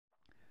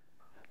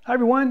Hi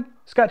everyone,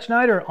 Scott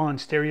Schneider on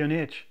Stereo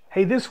Niche.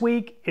 Hey, this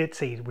week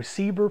it's a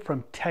receiver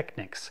from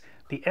Technics,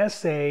 the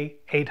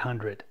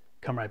SA-800.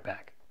 Come right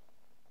back.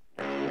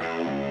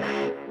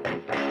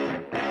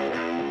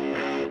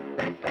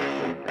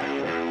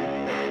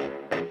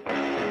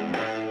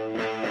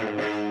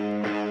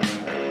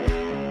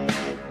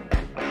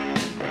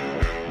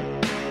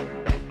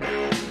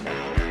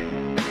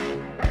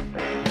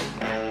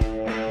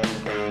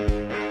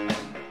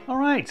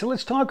 Alright, so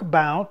let's talk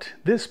about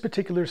this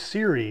particular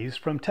series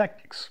from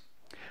Technics.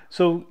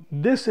 So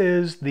this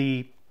is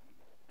the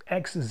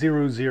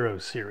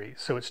X00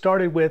 series. So it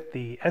started with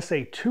the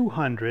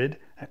SA-200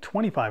 at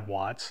 25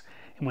 watts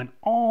and went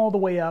all the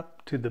way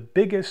up to the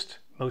biggest,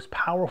 most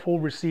powerful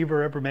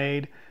receiver ever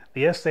made,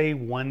 the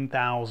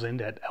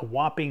SA-1000 at a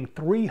whopping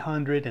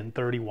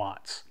 330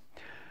 watts.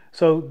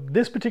 So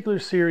this particular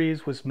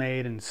series was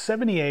made in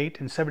 78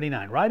 and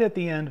 79, right at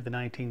the end of the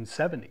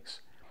 1970s.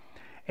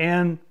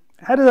 And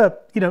had a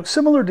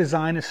similar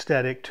design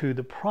aesthetic to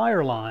the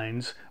prior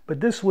lines, but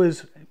this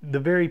was the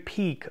very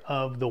peak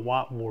of the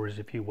watt wars,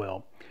 if you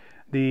will.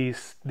 The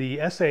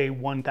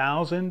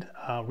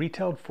SA-1000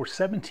 retailed for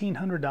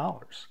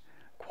 $1,700.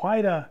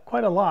 Quite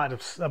a lot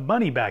of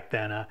money back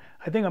then.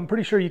 I'm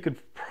pretty sure you could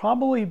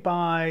probably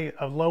buy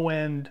a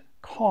low-end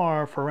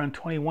car for around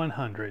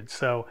 $2,100.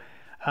 So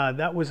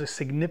that was a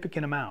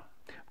significant amount.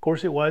 Of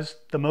course, it was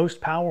the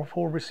most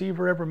powerful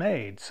receiver ever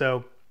made.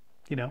 So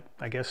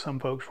I guess some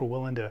folks were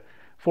willing to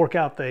fork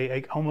out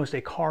almost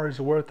a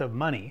car's worth of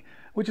money,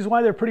 which is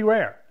why they're pretty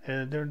rare.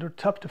 They're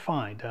tough to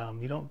find.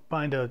 You don't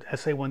find a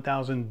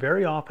SA-1000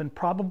 very often,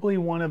 probably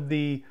one of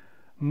the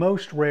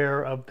most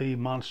rare of the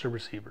monster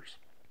receivers.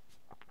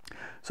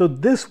 So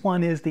this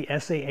one is the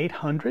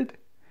SA-800.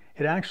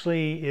 It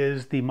actually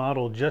is the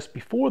model just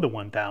before the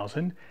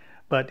 1000,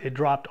 but it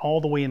dropped all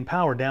the way in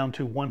power down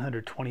to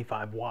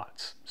 125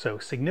 watts. So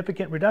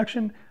significant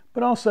reduction,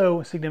 but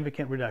also a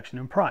significant reduction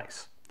in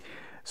price.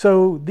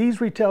 So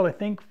these retailed, I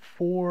think,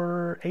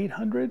 for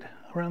 $800,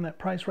 around that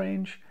price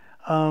range.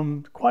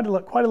 Quite a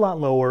lot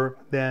lower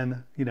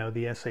than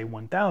the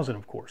SA-1000,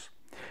 of course.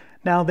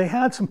 Now they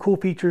had some cool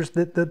features.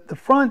 The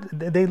front,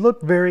 they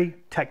look very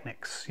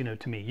Technics,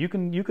 to me. You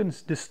can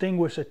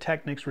distinguish a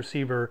Technics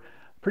receiver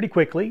pretty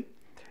quickly.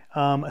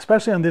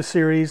 Especially on this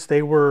series,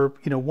 they were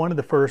one of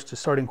the first to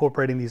start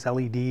incorporating these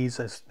LEDs,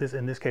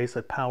 in this case,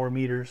 the power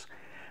meters.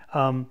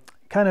 Kind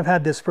of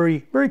had this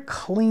very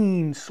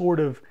clean sort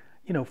of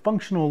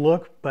functional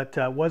look, but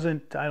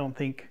wasn't, I don't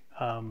think,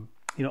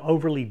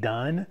 overly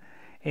done,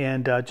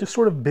 and just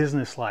sort of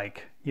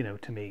business-like,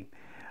 to me.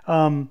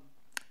 A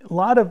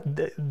lot of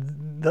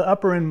the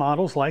upper end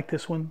models like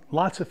this one,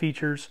 lots of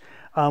features.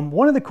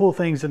 One of the cool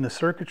things in the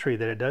circuitry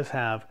that it does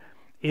have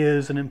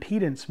is an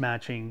impedance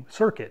matching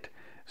circuit.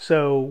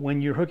 So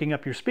when you're hooking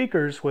up your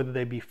speakers, whether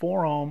they be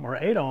 4 ohm or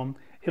 8 ohm,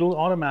 it'll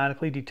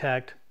automatically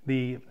detect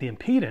the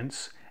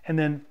impedance and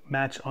then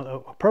match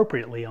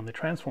appropriately on the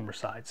transformer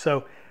side.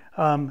 So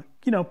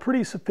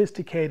pretty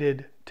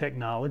sophisticated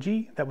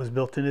technology that was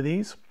built into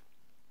these.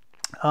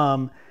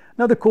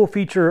 Another cool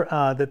feature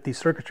that the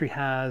circuitry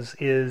has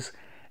is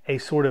a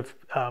sort of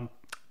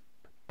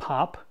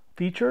pop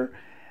feature.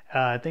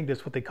 I think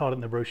that's what they called it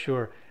in the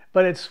brochure.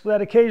 But it's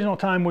that occasional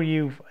time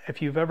where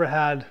if you've ever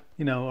had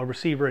a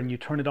receiver and you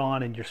turn it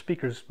on and your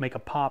speakers make a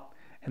pop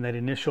and that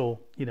initial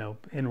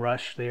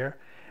inrush there.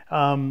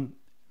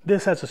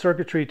 This has a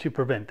circuitry to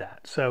prevent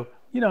that. So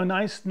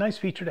nice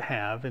feature to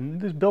have,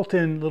 and there's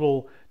built-in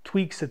little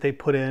tweaks that they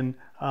put in,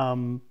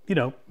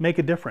 make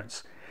a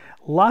difference.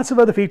 Lots of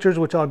other features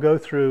which I'll go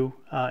through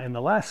in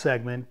the last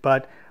segment,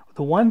 but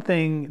the one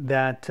thing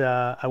that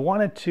I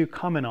wanted to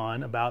comment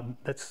on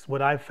that's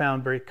what I've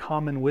found very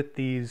common with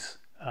this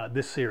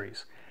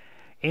series,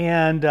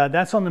 and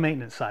that's on the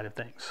maintenance side of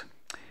things.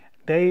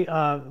 They,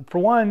 for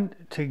one,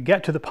 to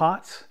get to the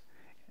pots,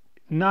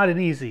 not an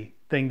easy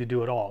thing to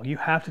do at all. You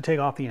have to take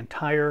off the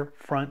entire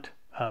front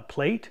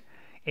plate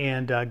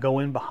and go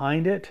in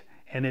behind it,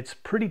 and it's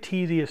pretty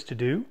tedious to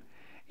do,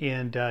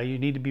 and you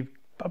need to be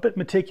a bit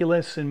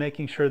meticulous in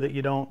making sure that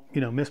you don't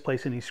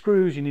misplace any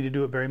screws. You need to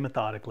do it very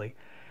methodically,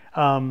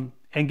 and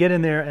get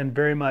in there and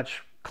very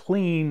much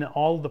clean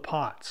all of the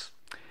pots.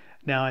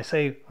 Now I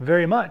say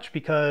very much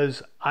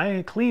because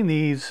I cleaned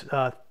these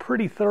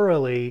pretty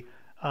thoroughly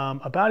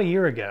about a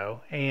year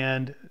ago,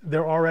 and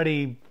they're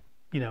already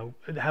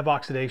have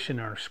oxidation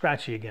or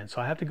scratchy again,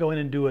 so I have to go in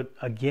and do it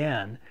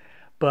again.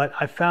 But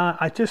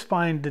I just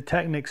find the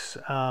Technics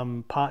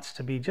pots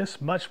to be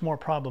just much more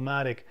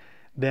problematic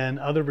than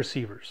other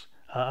receivers,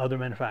 other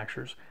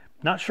manufacturers.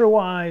 Not sure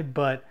why,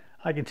 but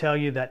I can tell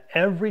you that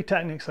every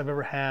Technics I've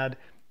ever had,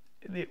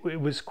 it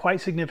was quite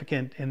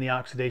significant in the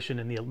oxidation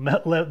and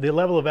the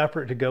level of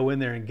effort to go in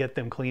there and get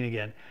them clean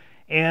again.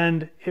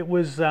 And it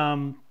was,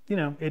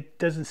 it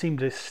doesn't seem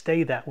to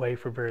stay that way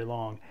for very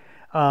long.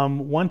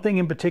 One thing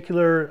in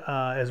particular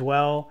as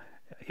well,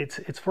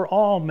 it's for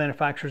all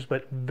manufacturers,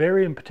 but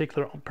very in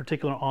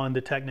particular on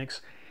the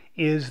Technics,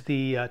 is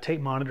the tape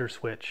monitor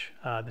switch.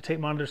 The tape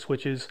monitor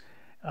switches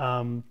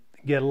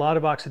get a lot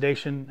of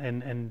oxidation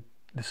and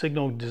the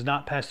signal does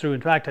not pass through.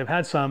 In fact, I've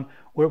had some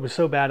where it was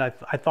so bad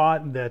I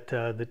thought that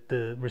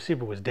the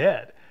receiver was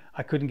dead.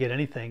 I couldn't get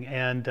anything,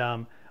 and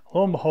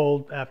lo and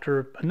behold,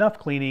 after enough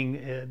cleaning,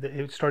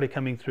 it started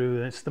coming through.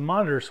 And it's the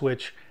monitor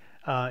switch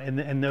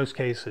in those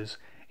cases,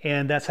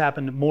 and that's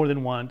happened more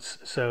than once.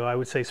 So I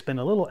would say spend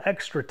a little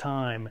extra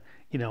time,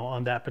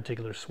 on that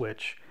particular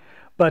switch.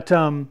 But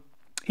a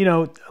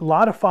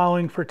lot of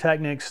following for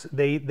Technics.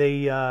 They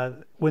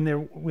when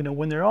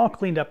they're all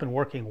cleaned up and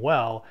working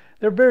well,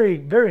 they're very,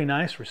 very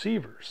nice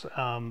receivers.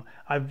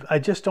 I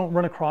just don't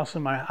run across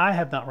them. I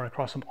have not run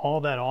across them all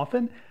that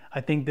often. I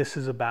think this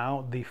is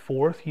about the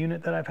 4th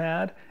unit that I've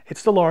had.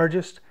 It's the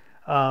largest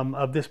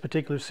of this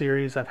particular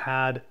series. I've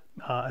had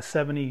a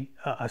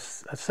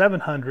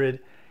 700,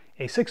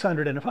 a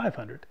 600, and a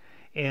 500.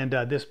 And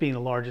this being the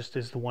largest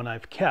is the one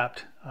I've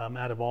kept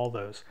out of all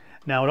those.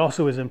 Now, it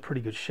also is in pretty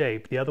good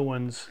shape. The other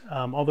ones,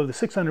 although the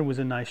 600 was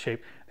in nice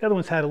shape, the other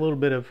ones had a little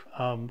bit of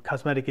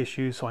cosmetic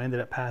issues, so I ended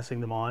up passing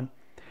them on.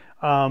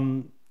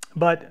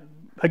 But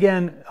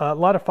again, a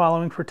lot of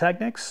following for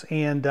Technics,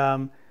 and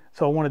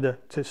so I wanted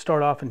to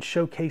start off and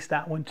showcase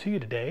that one to you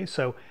today.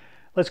 So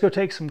let's go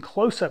take some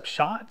close-up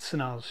shots,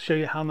 and I'll show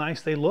you how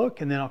nice they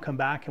look, and then I'll come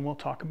back and we'll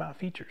talk about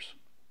features.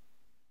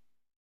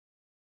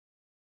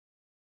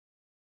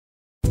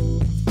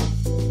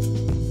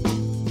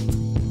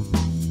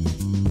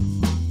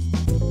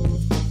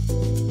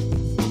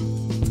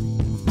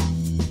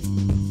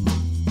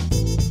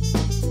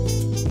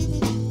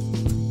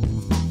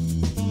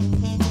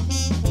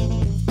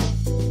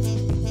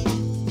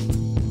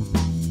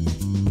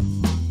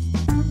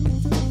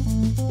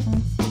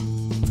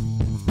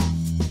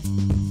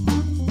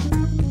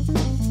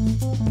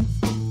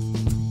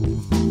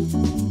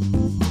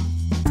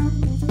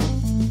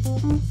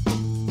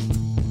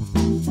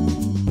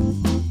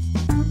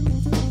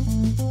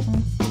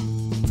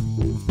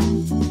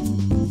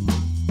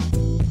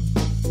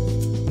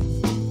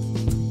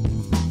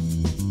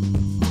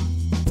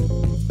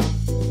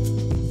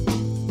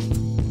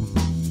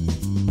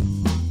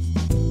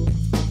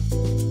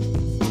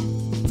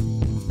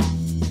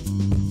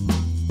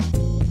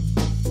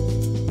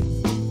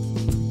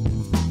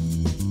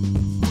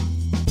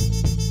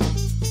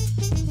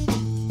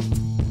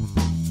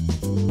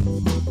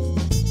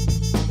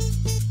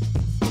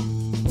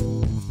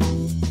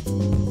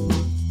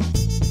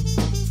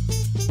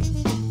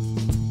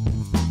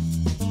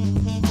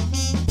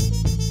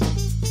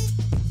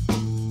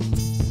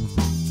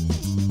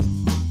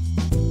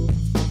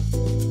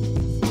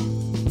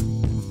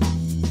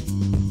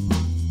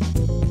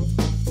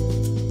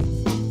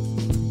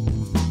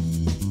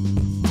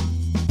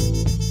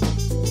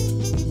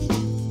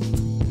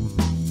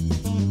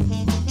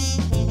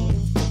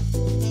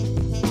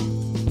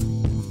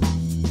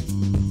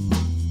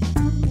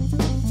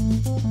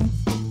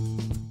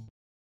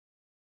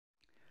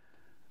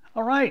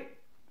 All right,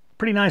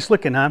 pretty nice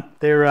looking, huh?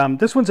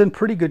 This one's in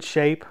pretty good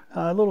shape.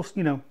 A little,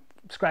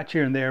 scratch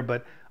here and there,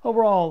 but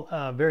overall,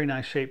 very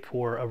nice shape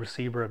for a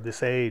receiver of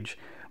this age.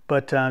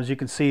 But as you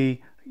can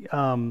see,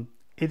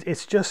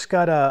 it's just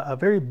got a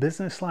very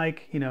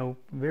business-like,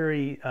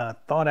 very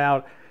thought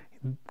out,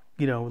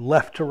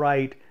 left to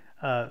right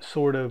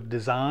sort of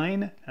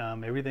design.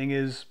 Everything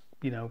is,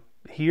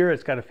 here.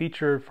 It's got a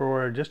feature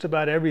for just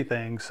about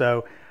everything.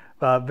 So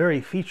very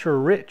feature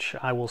rich,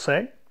 I will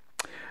say.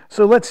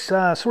 So let's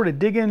sort of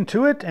dig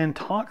into it and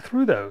talk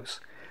through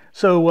those.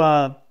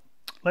 So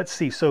let's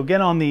see. So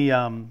again, on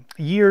the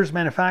years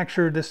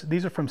manufactured,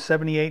 these are from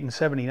 78 and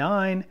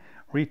 79.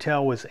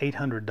 Retail was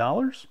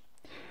 $800.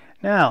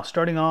 Now,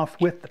 starting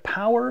off with the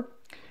power,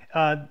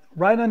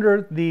 right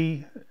under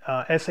the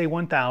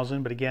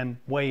SA-1000, but again,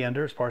 way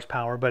under as far as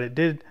power, but it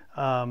did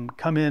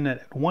come in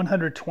at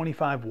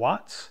 125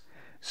 watts.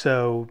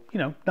 So,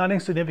 not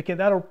insignificant.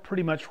 That'll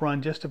pretty much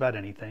run just about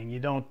anything. You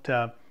don't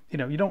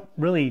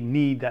really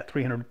need that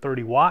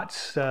 330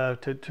 watts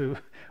to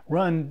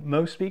run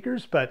most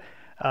speakers, but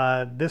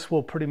this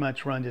will pretty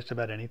much run just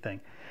about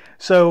anything.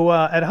 So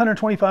at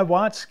 125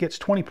 watts, gets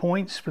 20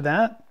 points for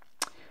that.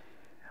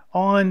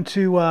 On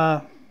to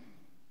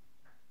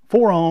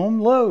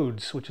 4-ohm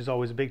loads, which is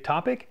always a big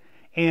topic,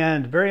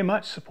 and very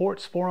much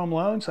supports 4-ohm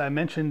loads. I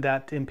mentioned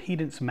that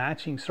impedance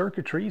matching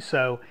circuitry,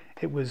 so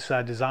it was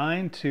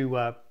designed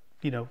to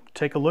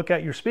take a look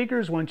at your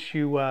speakers once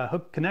you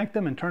connect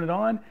them and turn it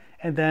on,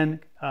 and then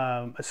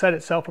set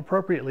itself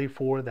appropriately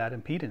for that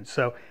impedance.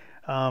 So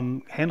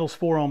handles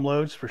 4-ohm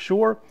loads for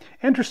sure.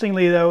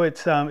 Interestingly though,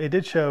 it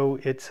did show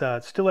it's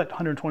still at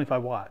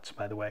 125 watts,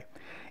 by the way.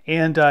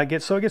 And it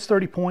gets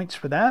 30 points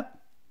for that.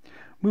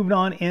 Moving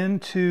on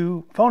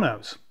into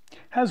phonos.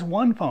 Has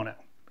one phono,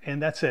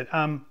 and that's it.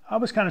 I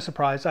was kind of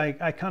surprised.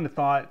 I kind of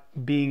thought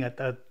being at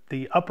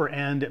the upper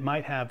end, it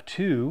might have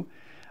 2,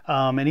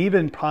 and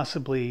even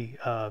possibly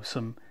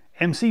some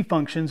MC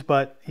functions,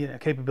 but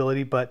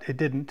capability, but it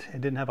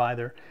didn't have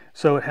either.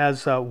 So it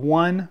has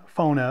one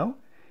phono,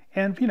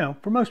 and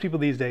for most people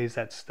these days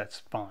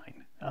that's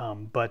fine.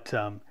 But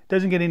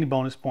doesn't get any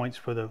bonus points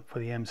for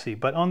the MC.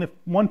 But on the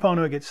one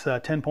phono, it gets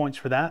 10 points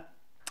for that.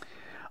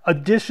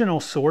 Additional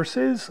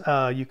sources,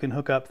 you can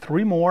hook up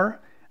 3 more,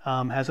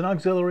 has an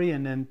auxiliary,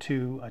 and then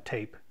 2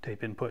 tape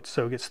inputs.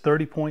 So it gets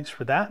 30 points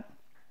for that.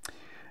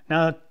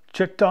 Now,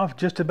 checked off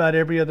just about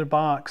every other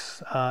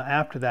box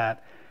after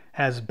that.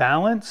 Has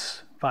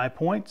balance, 5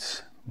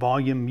 points.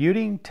 Volume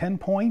muting, 10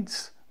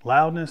 points.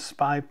 Loudness,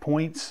 5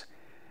 points.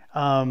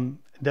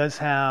 Does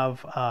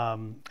have,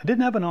 it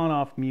didn't have an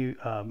on-off mute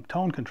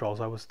tone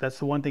controls. That's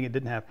the one thing it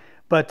didn't have.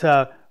 But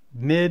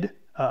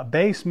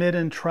bass, mid,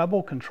 and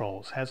treble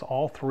controls has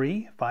all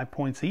 3, 5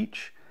 points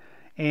each.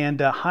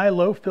 And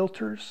high-low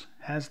filters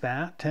has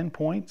that, 10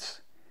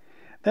 points.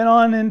 Then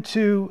on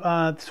into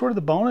sort of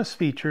the bonus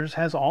features,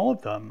 has all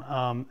of them.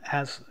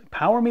 Has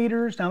power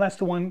meters. Now that's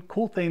the one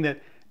cool thing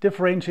that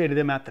differentiated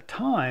them at the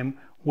time,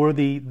 were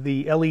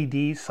the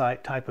LED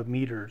type of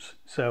meters.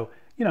 So,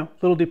 you know,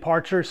 little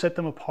departure, set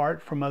them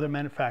apart from other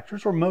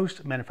manufacturers, or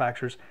most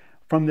manufacturers,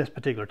 from this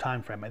particular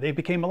time frame. They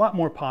became a lot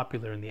more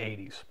popular in the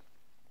 80s.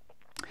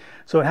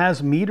 So it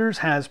has meters,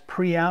 has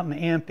pre-out and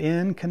amp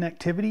in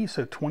connectivity,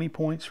 so 20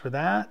 points for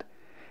that.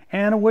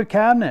 And a wood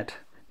cabinet.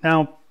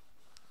 Now,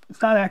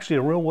 it's not actually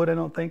a real wood, I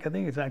don't think. I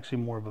think it's actually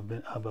more of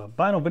a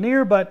vinyl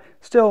veneer, but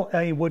still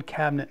a wood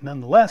cabinet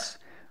nonetheless.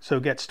 So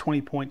it gets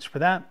 20 points for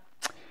that.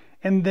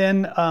 And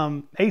then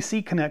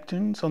AC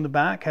connections on the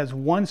back, has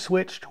 1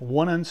 switched,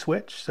 1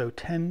 unswitched, so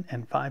 10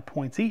 and 5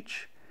 points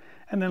each.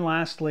 And then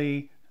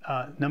lastly,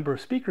 number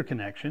of speaker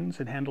connections.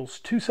 It handles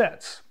 2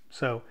 sets.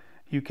 So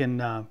you can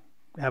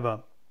have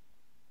a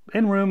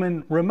in-room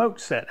and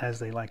remote set, as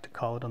they like to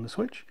call it on the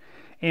Switch.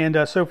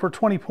 And so for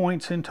 20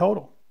 points in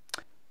total.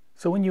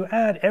 So when you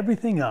add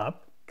everything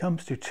up, it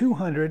comes to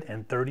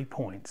 230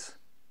 points.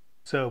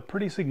 So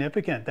pretty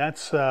significant.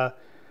 That's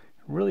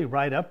really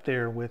right up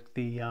there with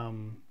the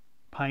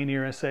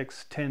Pioneer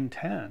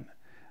SX1010,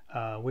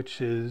 which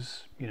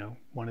is, you know,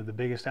 one of the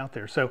biggest out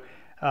there. So,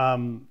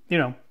 you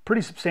know,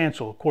 pretty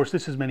substantial. Of course,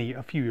 this is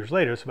a few years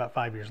later. It's about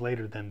 5 years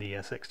later than the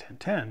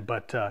SX1010,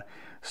 but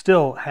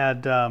still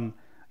had,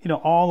 you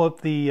know, all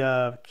of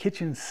the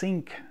kitchen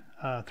sink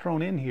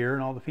thrown in here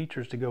and all the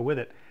features to go with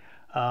it.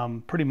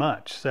 Pretty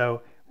much.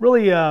 So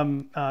really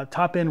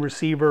top-end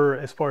receiver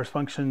as far as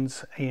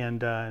functions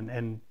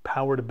and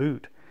power to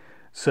boot.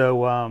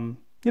 So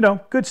you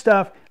know, good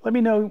stuff. Let me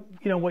know,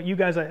 you know, what you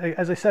guys,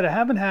 as I said, I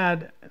haven't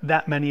had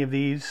that many of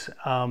these,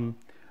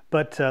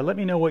 but let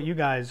me know what you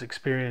guys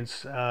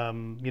experience,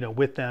 you know,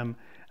 with them.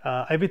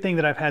 Everything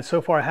that I've had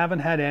so far, I haven't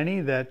had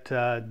any that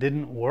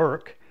didn't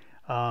work.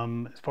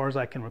 As far as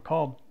I can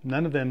recall,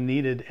 none of them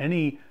needed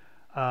any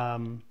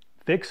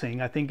fixing.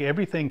 I think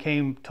everything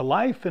came to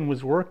life and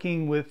was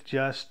working with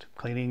just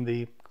cleaning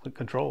the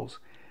controls,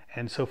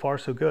 and so far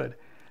so good.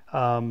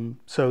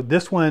 So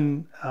this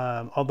one,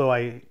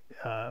 although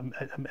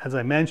as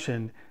I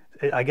mentioned,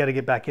 I got to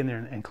get back in there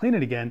and clean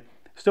it again,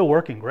 still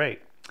working great.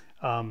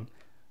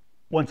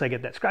 Once I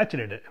get that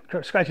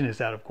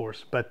scratchiness out, of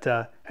course.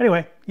 But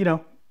anyway, you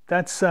know,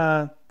 that's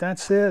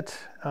it.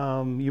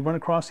 You run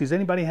across these.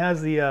 Anybody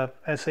has the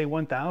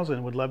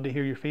SA-1000? Would love to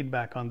hear your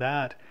feedback on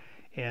that,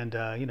 and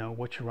you know,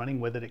 what you're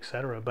running with it,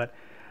 etc. But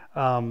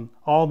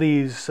all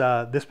these,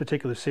 this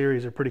particular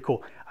series are pretty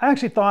cool. I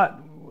actually thought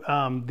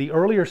the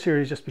earlier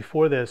series just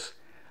before this,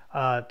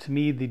 to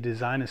me, the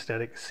design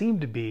aesthetic seemed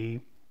to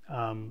be,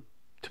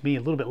 to me, a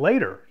little bit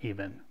later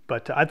even.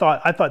 But I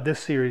thought this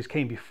series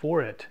came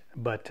before it,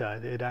 but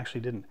it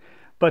actually didn't.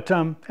 But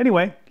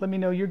anyway, let me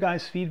know your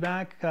guys'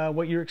 feedback,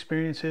 what your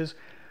experience is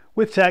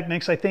with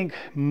Technics. I think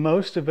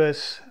most of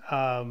us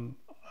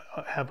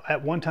have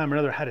at one time or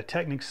another had a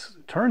Technics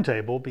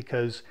turntable,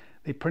 because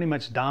they pretty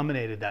much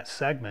dominated that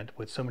segment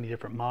with so many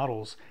different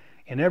models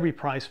and every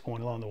price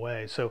point along the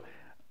way. So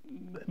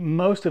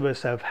most of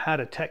us have had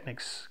a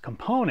Technics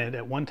component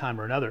at one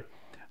time or another,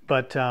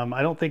 but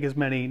I don't think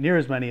near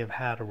as many have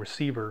had a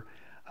receiver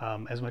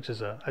as much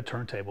as a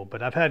turntable.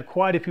 But I've had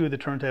quite a few of the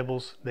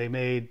turntables. They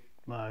made,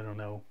 I don't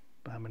know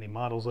how many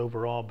models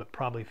overall, but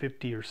probably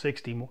 50 or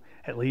 60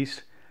 at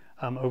least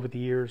over the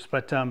years.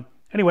 But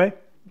anyway,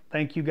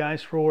 thank you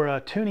guys for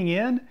tuning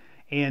in,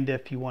 and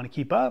if you want to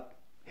keep up,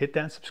 hit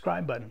that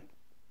subscribe button.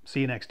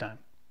 See you next time.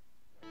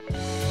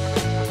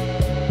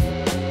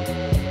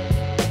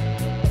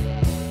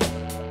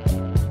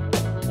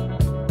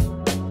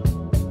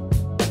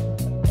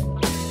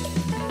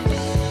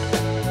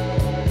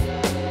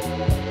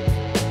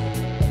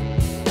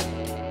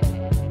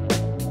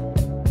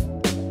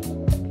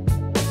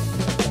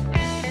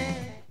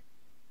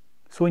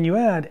 So when you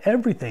add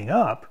everything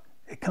up,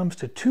 it comes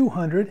to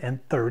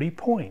 230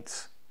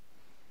 points.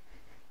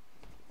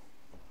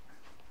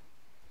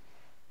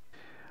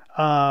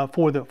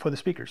 For the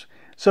speakers.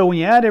 So when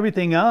you add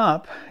everything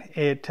up,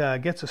 it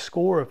gets a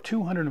score of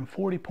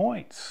 240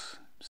 points.